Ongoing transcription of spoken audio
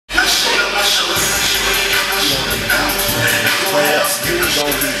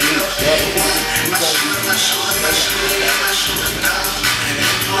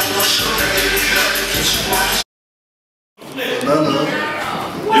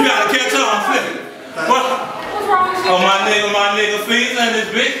fees in this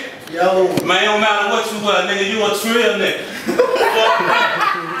bitch. Yo. Man, don't matter what you are, nigga, you a trill nigga.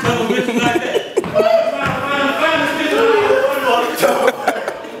 Tell them bitches like that.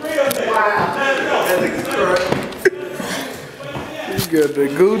 You got the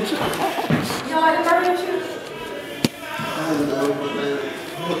Gucci. You like the burger shoes?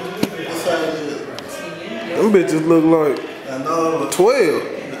 Them bitches look like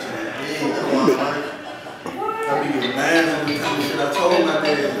 12.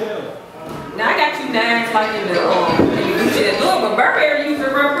 Now I got you nines like in the Gucci and look, but Burberry used to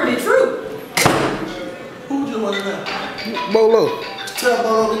run pretty true. Who just wanted that? Bolo. Tell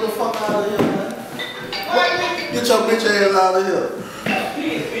Bolo get the fuck out of here, man. Get your bitch ass out of here.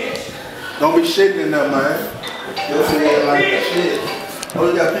 Don't be shitting in there, man. You'll see it like shit. Oh,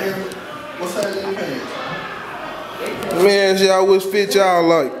 you got pants? What size are your pants? Man, y'all which fit y'all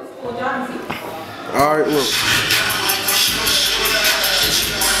like. Alright, look.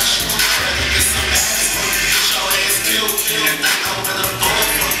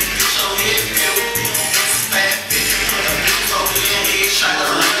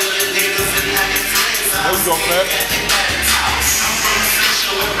 There we go, Fat.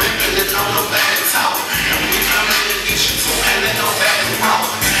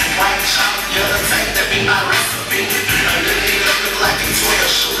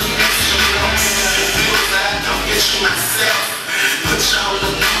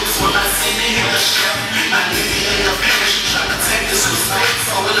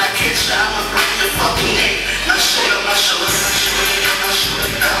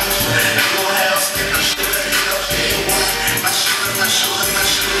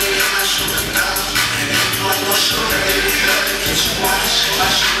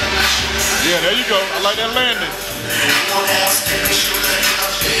 Yeah, there you go. I like that landing.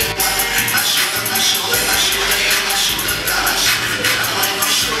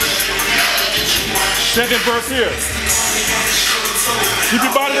 Second verse here. Keep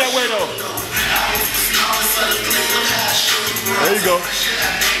your body that way though. There you go.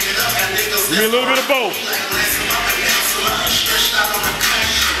 Give me a little bit of both.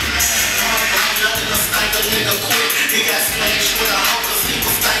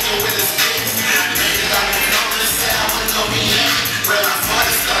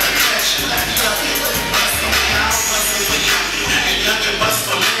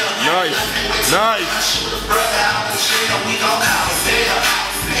 Nice, nice.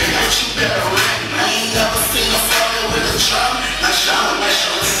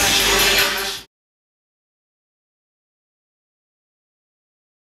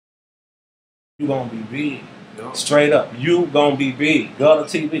 You gonna be big. Straight up. You gonna be big. Gutta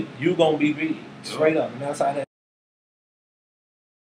TV. You gonna be big. Straight up. And that's how that